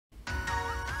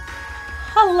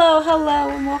Hello, hello,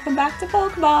 and welcome back to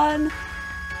Pokemon!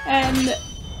 And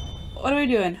what are we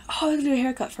doing? Oh, we're gonna do a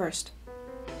haircut first.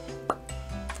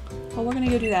 Well, we're gonna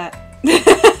go do that.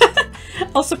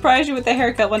 I'll surprise you with the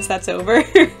haircut once that's over.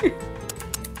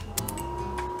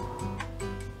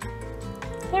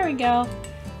 There we go.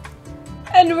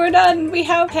 And we're done! We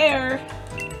have hair!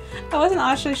 I wasn't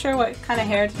actually sure what kind of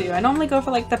hair to do. I normally go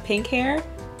for like the pink hair.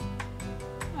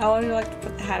 I would like to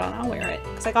put the hat on. I'll wear it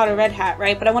because I got a red hat,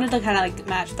 right? But I wanted to kind of like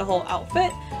match the whole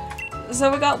outfit.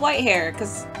 So we got white hair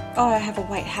because oh, I have a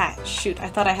white hat. Shoot, I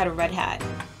thought I had a red hat.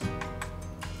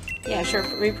 Yeah, sure.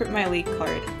 Reprint my elite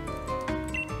card.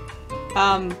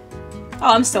 Oh,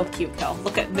 I'm still cute though.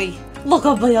 Look at me. Look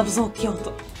at me. I'm so cute.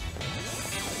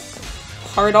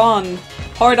 Hard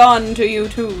on to you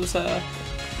too, sir.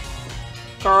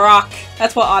 Garrock.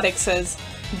 That's what Onyx says.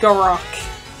 Garrock.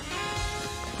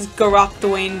 Garrock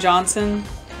Dwayne Johnson.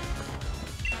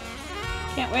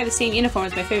 Can't wear the same uniform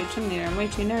as my favorite gym leader. I'm way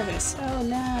too nervous. Oh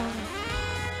no.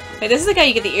 Wait, this is the guy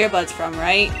you get the earbuds from,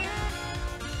 right?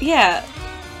 Yeah.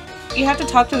 You have to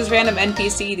talk to this random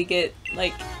NPC to get,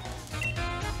 like,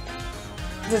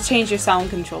 to change your sound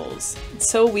controls.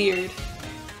 It's so weird.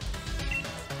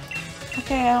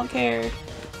 Okay, I don't care.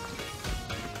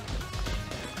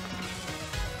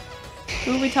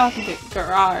 Who are we talking to?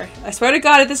 Garrar. I swear to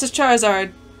God, if this is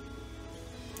Charizard.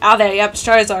 Ah, there, yep,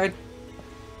 Charizard.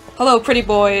 Hello, pretty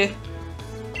boy.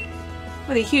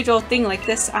 With a huge old thing like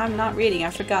this, I'm not reading,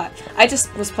 I forgot. I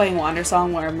just was playing Wander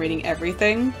Song where I'm reading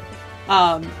everything.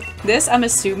 This, I'm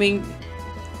assuming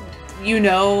you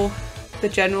know the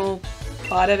general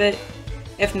plot of it.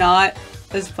 If not,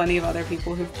 there's plenty of other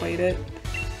people who've played it.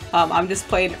 I'm just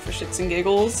playing it for shits and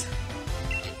giggles.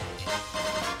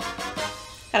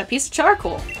 Got a piece of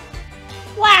charcoal.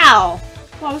 Wow!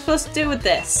 What am I supposed to do with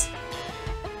this?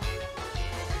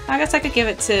 I guess I could give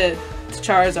it to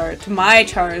Charizard. To my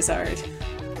Charizard.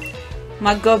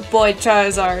 My good boy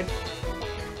Charizard.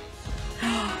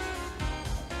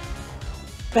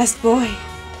 Best boy.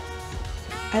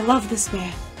 I love this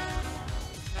man.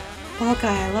 Ball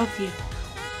guy, I love you.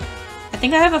 I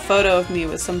think I have a photo of me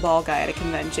with some ball guy at a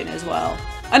convention as well.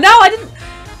 Oh no, I didn't!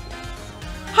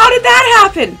 How did that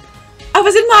happen? I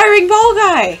was admiring ball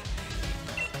guy!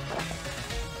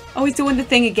 Oh, he's doing the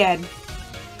thing again.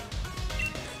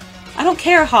 I don't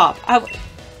care, Hop. I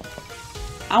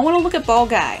want to look at ball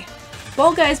guy.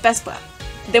 Ball guy's best guy.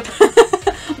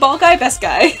 Ball guy, best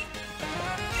guy.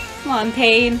 Come on,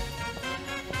 Pain.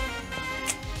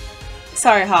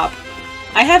 Sorry, Hop.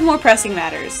 I have more pressing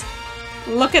matters.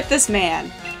 Look at this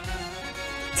man.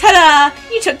 Ta-da!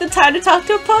 You took the time to talk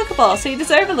to a Pokeball, so you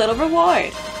deserve a little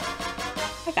reward.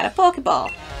 I got a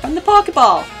Pokeball from the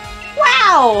Pokeball.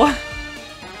 Wow!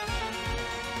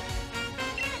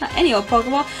 Not any old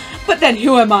Pokeball. But then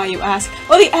who am I, you ask?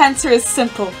 Well, the answer is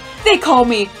simple. They call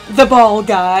me the Ball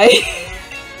Guy.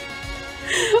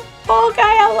 Ball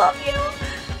Guy, I love you.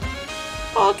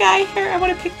 Ball Guy, here, I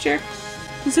want a picture.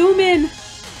 Zoom in.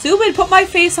 Zoom in, put my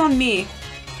face on me.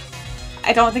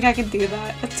 I don't think I can do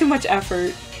that. That's too much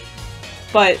effort.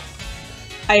 But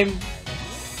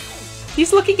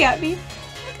he's looking at me.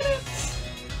 Look at him.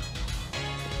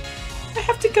 I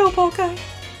have to go, Ball Guy.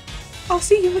 I'll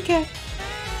see you again.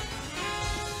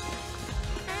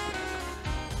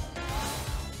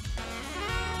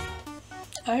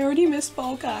 I already missed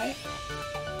Ball Guy.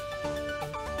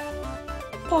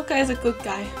 Ball Guy is a good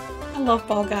guy. I love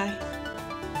Ball Guy.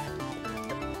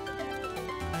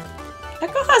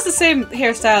 That girl has the same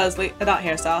hairstyle as not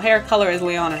hairstyle, hair color as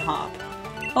Leon and Hop.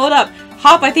 Hold up.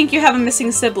 Hop, I think you have a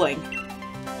missing sibling.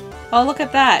 Oh, look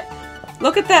at that.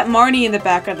 Look at that Marnie in the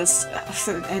background this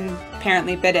and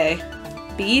apparently Bidet.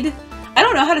 Bede? I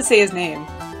don't know how to say his name.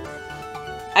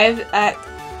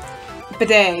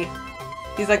 Bidet.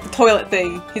 He's like the toilet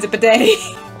thing. He's a bidet.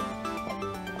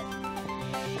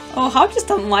 Oh, Hop just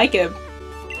doesn't like him.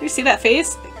 Do you see that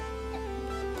face?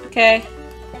 Okay.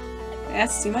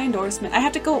 Yes, see my endorsement. I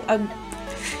have to go,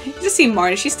 you just see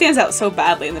Marty. She stands out so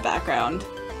badly in the background.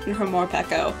 In her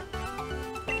Morpeko.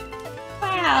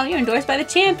 Wow, you're endorsed by the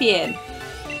champion.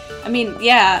 I mean,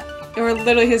 yeah. You were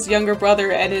literally his younger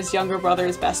brother and his younger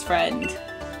brother's best friend.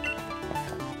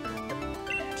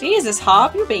 Jesus,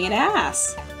 Hop, you're being an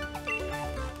ass.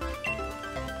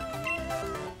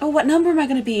 Oh, what number am I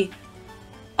gonna be?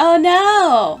 Oh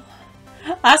no!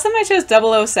 Last time I chose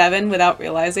 007 without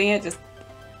realizing it, just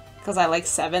because I like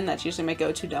 7, that's usually my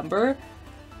go-to number.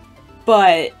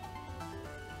 But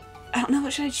I don't know,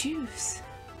 what should I choose?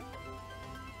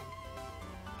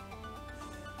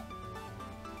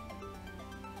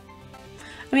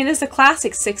 I mean, there's the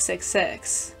classic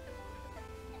 666.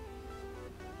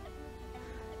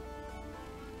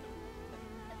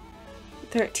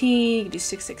 13, you can do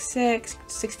 666,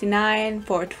 69,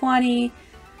 420.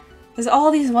 There's all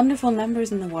these wonderful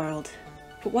numbers in the world.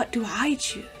 But what do I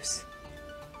choose?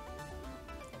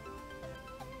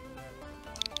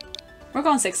 We're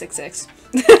going 666.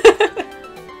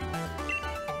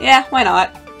 Yeah, why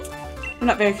not? I'm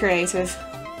not very creative.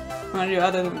 I want to do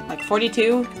other than like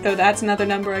 42, though that's another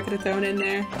number I could have thrown in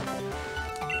there.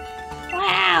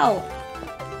 Wow!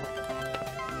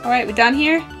 Alright, we done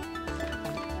here?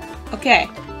 Okay.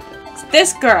 It's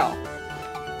this girl.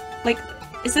 Like,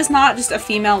 is this not just a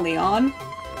female Leon?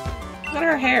 Look at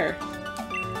her hair.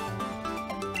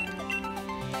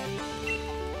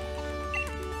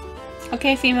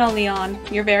 Okay, female Leon.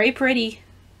 You're very pretty.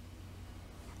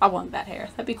 I want that hair.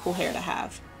 That'd be cool hair to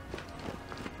have.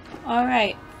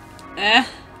 Alright.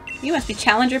 You must be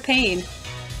Singinginthepain.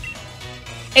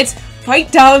 It's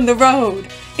right down the road.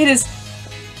 It's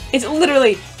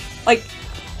literally, like...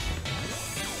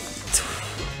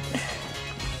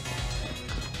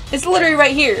 It's literally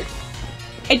right here.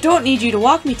 I don't need you to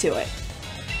walk me to it.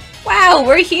 Wow,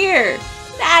 we're here!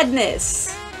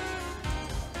 Madness!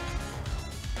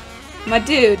 My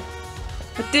dude.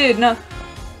 No.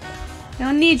 I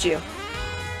don't need you.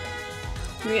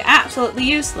 You're absolutely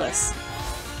useless.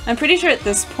 I'm pretty sure at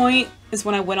this point is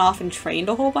when I went off and trained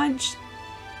a whole bunch.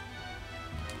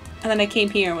 And then I came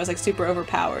here and was like super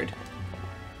overpowered.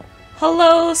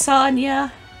 Hello,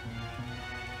 Sonia.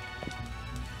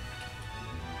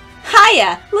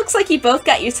 Hiya! Looks like you both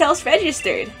got yourselves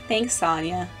registered. Thanks,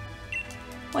 Sonia.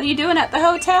 What are you doing at the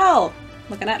hotel?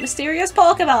 Looking at mysterious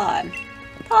Pokémon.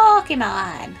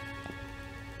 Pokémon!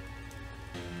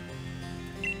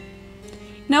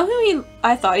 Know who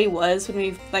I thought he was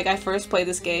when I first played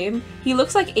this game? He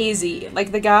looks like AZ,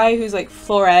 like the guy who's like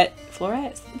Floret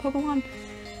Pokemon?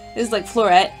 Is like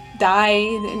Floret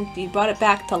died and he brought it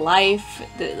back to life,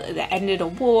 that ended a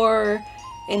war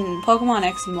in Pokemon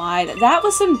X and Y. That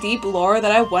was some deep lore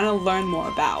that I want to learn more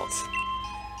about.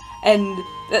 And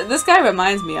this guy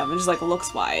reminds me of him, just like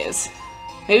looks wise.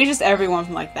 Maybe just everyone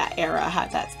from like that era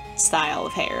had that style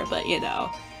of hair, but you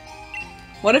know.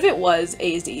 What if it was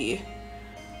AZ?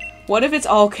 What if it's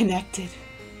all connected?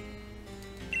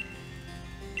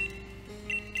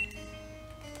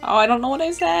 Oh, I don't know what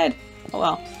I said. Oh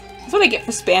well. That's what I get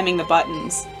for spamming the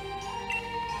buttons.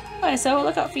 Alright, so we'll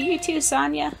look out for you too,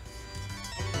 Sonia.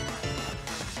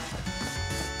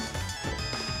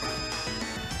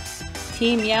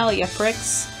 Team Yell, you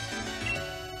pricks.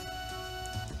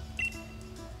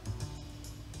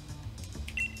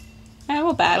 Alright,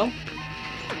 we'll battle.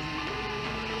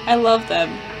 I love them.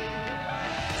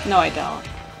 No, I don't.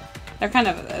 They're kind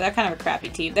of a crappy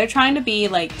team. They're trying to be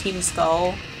like Team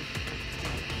Skull,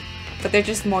 but they're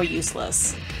just more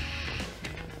useless.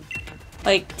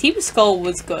 Like, Team Skull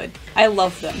was good. I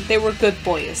love them. They were good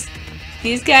boys.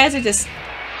 These guys are just...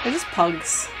 they're just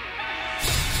punks.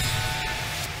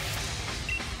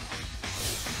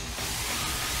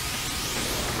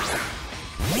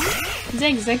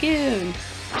 Zigzagoon!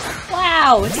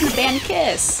 Wow, it's in the band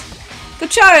Kiss! Go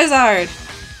Charizard!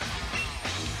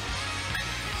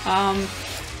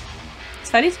 Is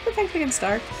Fighting Protect against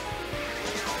Dark?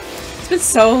 It's been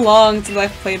so long since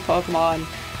I've played Pokemon.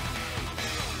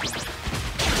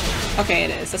 Okay,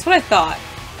 it is. That's what I thought.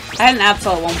 I had an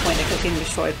Absol at one point that kept getting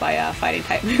destroyed by fighting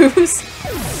type moves.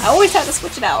 I always had to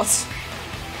switch it out.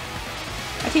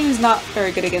 My team is not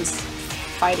very good against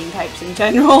fighting types in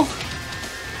general.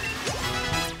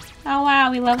 Oh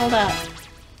wow, we leveled up.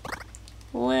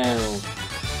 Whoa.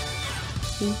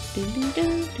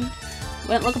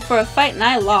 Went looking for a fight and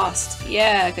I lost.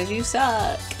 Yeah, because you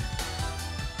suck.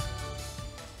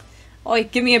 Oi,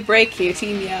 give me a break here,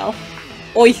 Team Yell.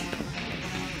 Oi.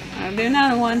 I'll do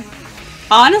another one.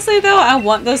 Honestly though, I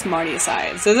want those Marnie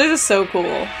sides. Those are just so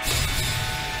cool.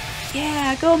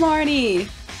 Yeah, go Marnie!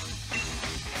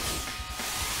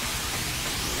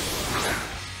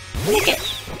 Nick it!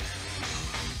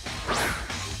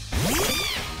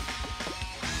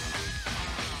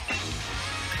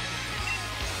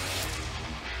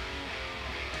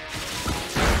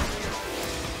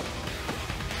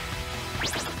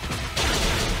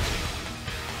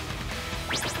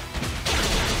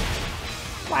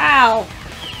 Wow!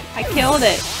 I killed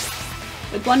it!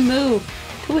 With one move.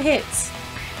 2 hits.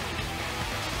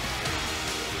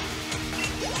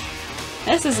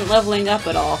 This isn't leveling up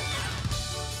at all.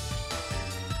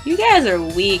 You guys are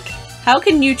weak. How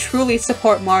can you truly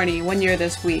support Marnie when you're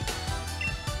this weak?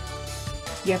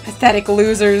 You're pathetic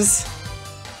losers.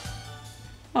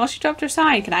 Oh, she dropped her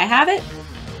sign. Can I have it?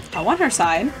 I want her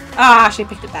sign. Ah, she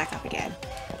picked it back up again.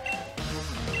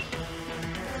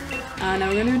 Now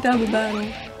we're gonna do a double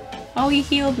battle. Oh, he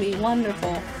healed me.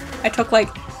 Wonderful. I took like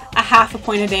a half a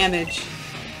point of damage.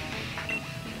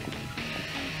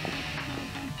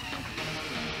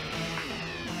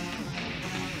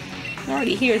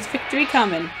 Already here, it's victory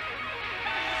coming.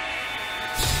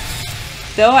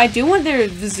 Though I do want their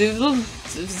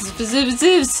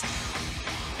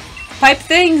pipe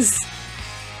things.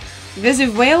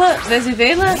 Venezuela?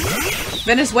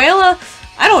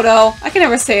 I don't know. I can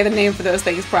never say the name for those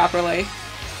things properly.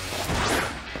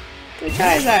 Good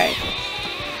Charizard.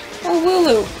 Oh,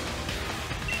 Wooloo.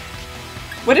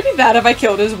 Would it be bad if I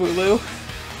killed his Wooloo?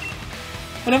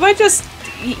 What if I just,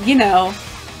 you know...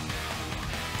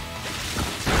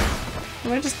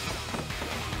 What if I just...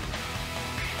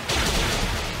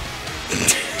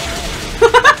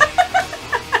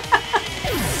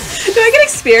 Do I get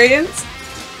experience?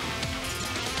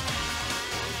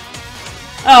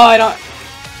 Oh, I don't...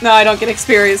 No, I don't get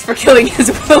experience for killing his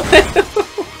Wooloo.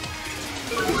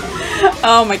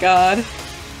 Oh my god.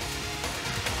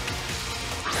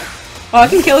 Oh, I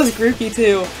can kill his Grookey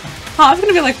too. Oh, I was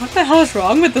gonna be like, what the hell is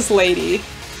wrong with this lady?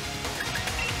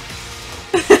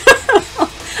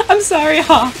 I'm sorry,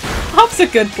 Hop. Hop's a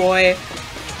good boy.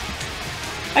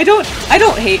 I don't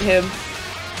hate him.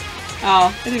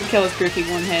 Oh, I didn't kill his Grookey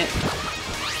one hit.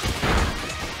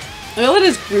 I'll let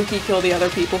his Grookey kill the other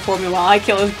people for me while I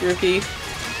kill his Grookey.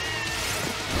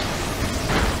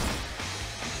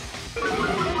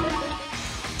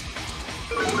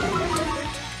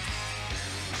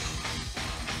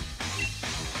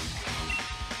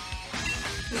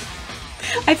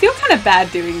 I feel kind of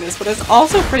bad doing this, but it's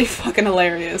also pretty fucking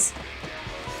hilarious.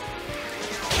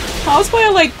 I was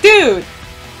playing like, dude!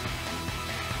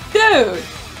 Dude!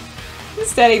 We're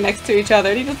standing next to each other,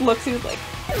 and he just looks, he's like...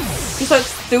 He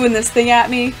starts doing this thing at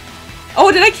me.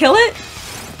 Oh, did I kill it?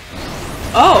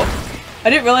 Oh! I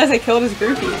didn't realize I killed his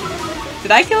Grookey.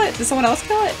 Did I kill it? Did someone else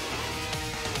kill it?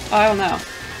 Oh, I don't know.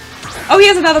 Oh, he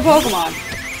has another Pokemon!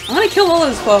 I'm gonna kill all of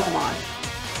his Pokemon.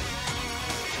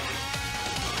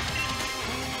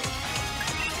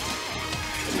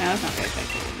 No, that's not very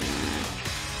effective.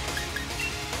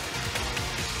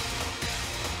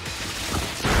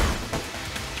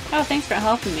 Oh, thanks for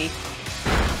helping me.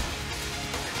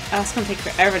 Oh, it's gonna take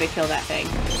forever to kill that thing.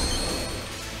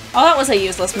 Oh, that was a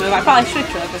useless move. I probably should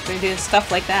kill it if we do stuff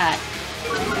like that.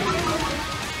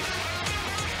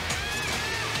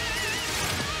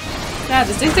 God,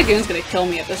 this Zigzagoon's gonna kill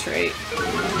me at this rate.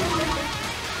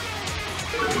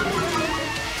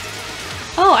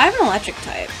 Oh, I have an electric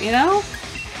type, you know?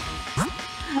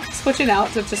 Switching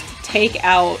out to just take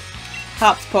out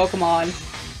Hop's Pokemon.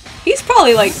 He's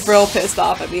probably like real pissed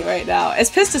off at me right now. As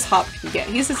pissed as Hop can get.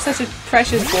 He's such a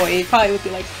precious boy. He probably would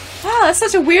be like, wow, that's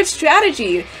such a weird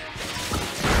strategy.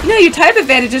 You know, you type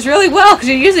advantages really well because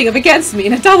you're using them against me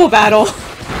in a double battle.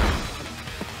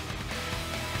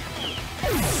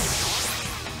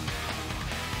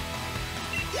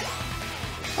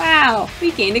 Wow,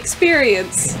 we gained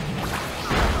experience.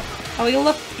 Oh,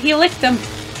 he licked him.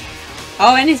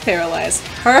 Oh, and he's paralyzed.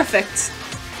 Perfect.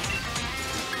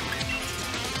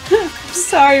 I'm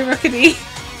sorry, Rookity.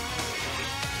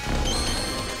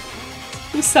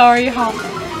 I'm sorry, Hop.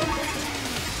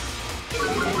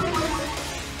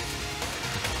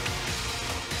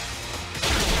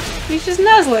 He's just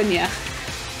nuzzling ya.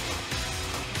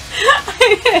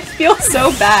 I feel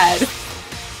so bad.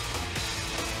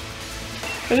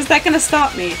 But is that gonna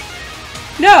stop me?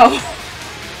 No!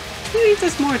 Who needs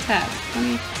us more attack? I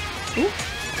mean... Ooh.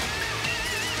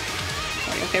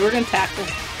 Okay, we're gonna tackle.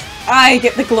 I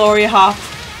get the glory, Hop.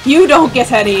 You don't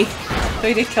get any! So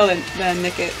he did kill the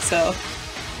Nickit, so...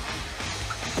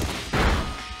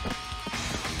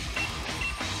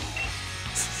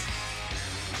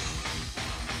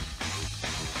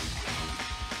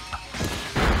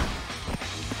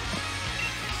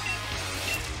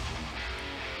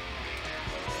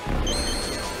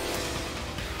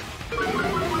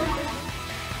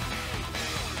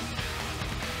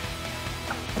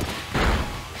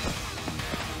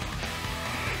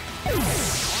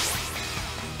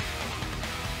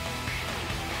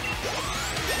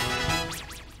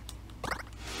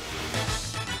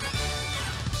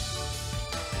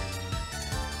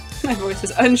 My voice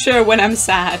is unsure when I'm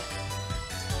sad.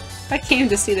 I came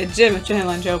to see the gym at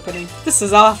Challenge opening. This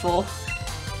is awful.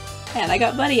 Man, I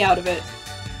got money out of it.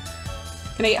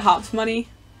 Can I get Hop's money?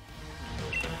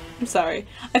 I'm sorry.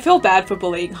 I feel bad for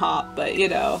bullying Hop, but you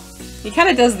know, he kind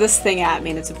of does this thing at me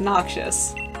and it's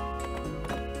obnoxious.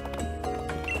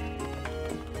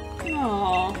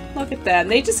 Aww, look at that.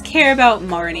 They just care about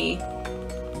Marnie.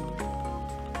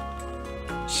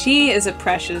 She is a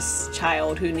precious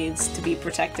child who needs to be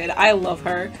protected. I love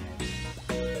her.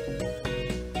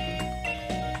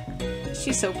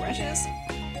 She's so precious.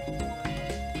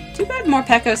 Too bad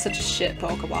Morpeko's such a shit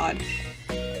Pokemon.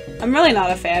 I'm really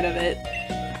not a fan of it.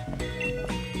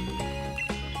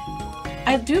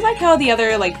 I do like how the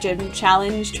other, like, gym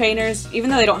challenge trainers, even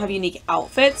though they don't have unique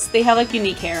outfits, they have, like,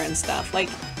 unique hair and stuff. Like,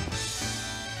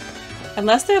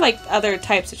 unless they're, like, other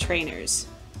types of trainers.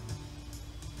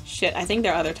 Shit, I think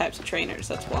they're other types of trainers,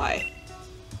 that's why.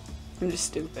 I'm just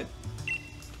stupid.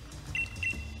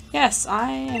 Yes, I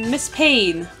am Miss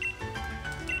Pain.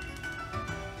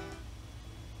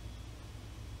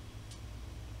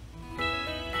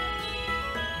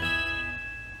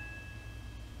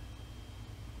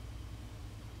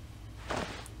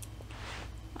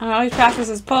 I always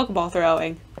practices Pokeball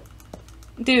throwing.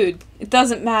 Dude, it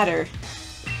doesn't matter.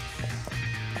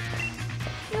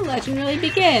 Your legend really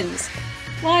begins.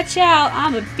 Watch out,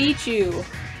 I'ma beat you.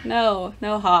 No,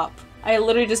 no hop. I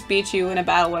literally just beat you in a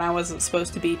battle when I wasn't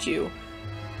supposed to beat you.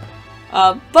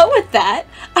 But with that,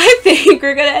 I think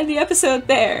we're gonna end the episode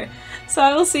there. So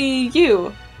I will see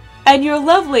you and your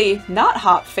lovely, not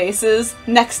hop faces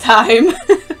next time.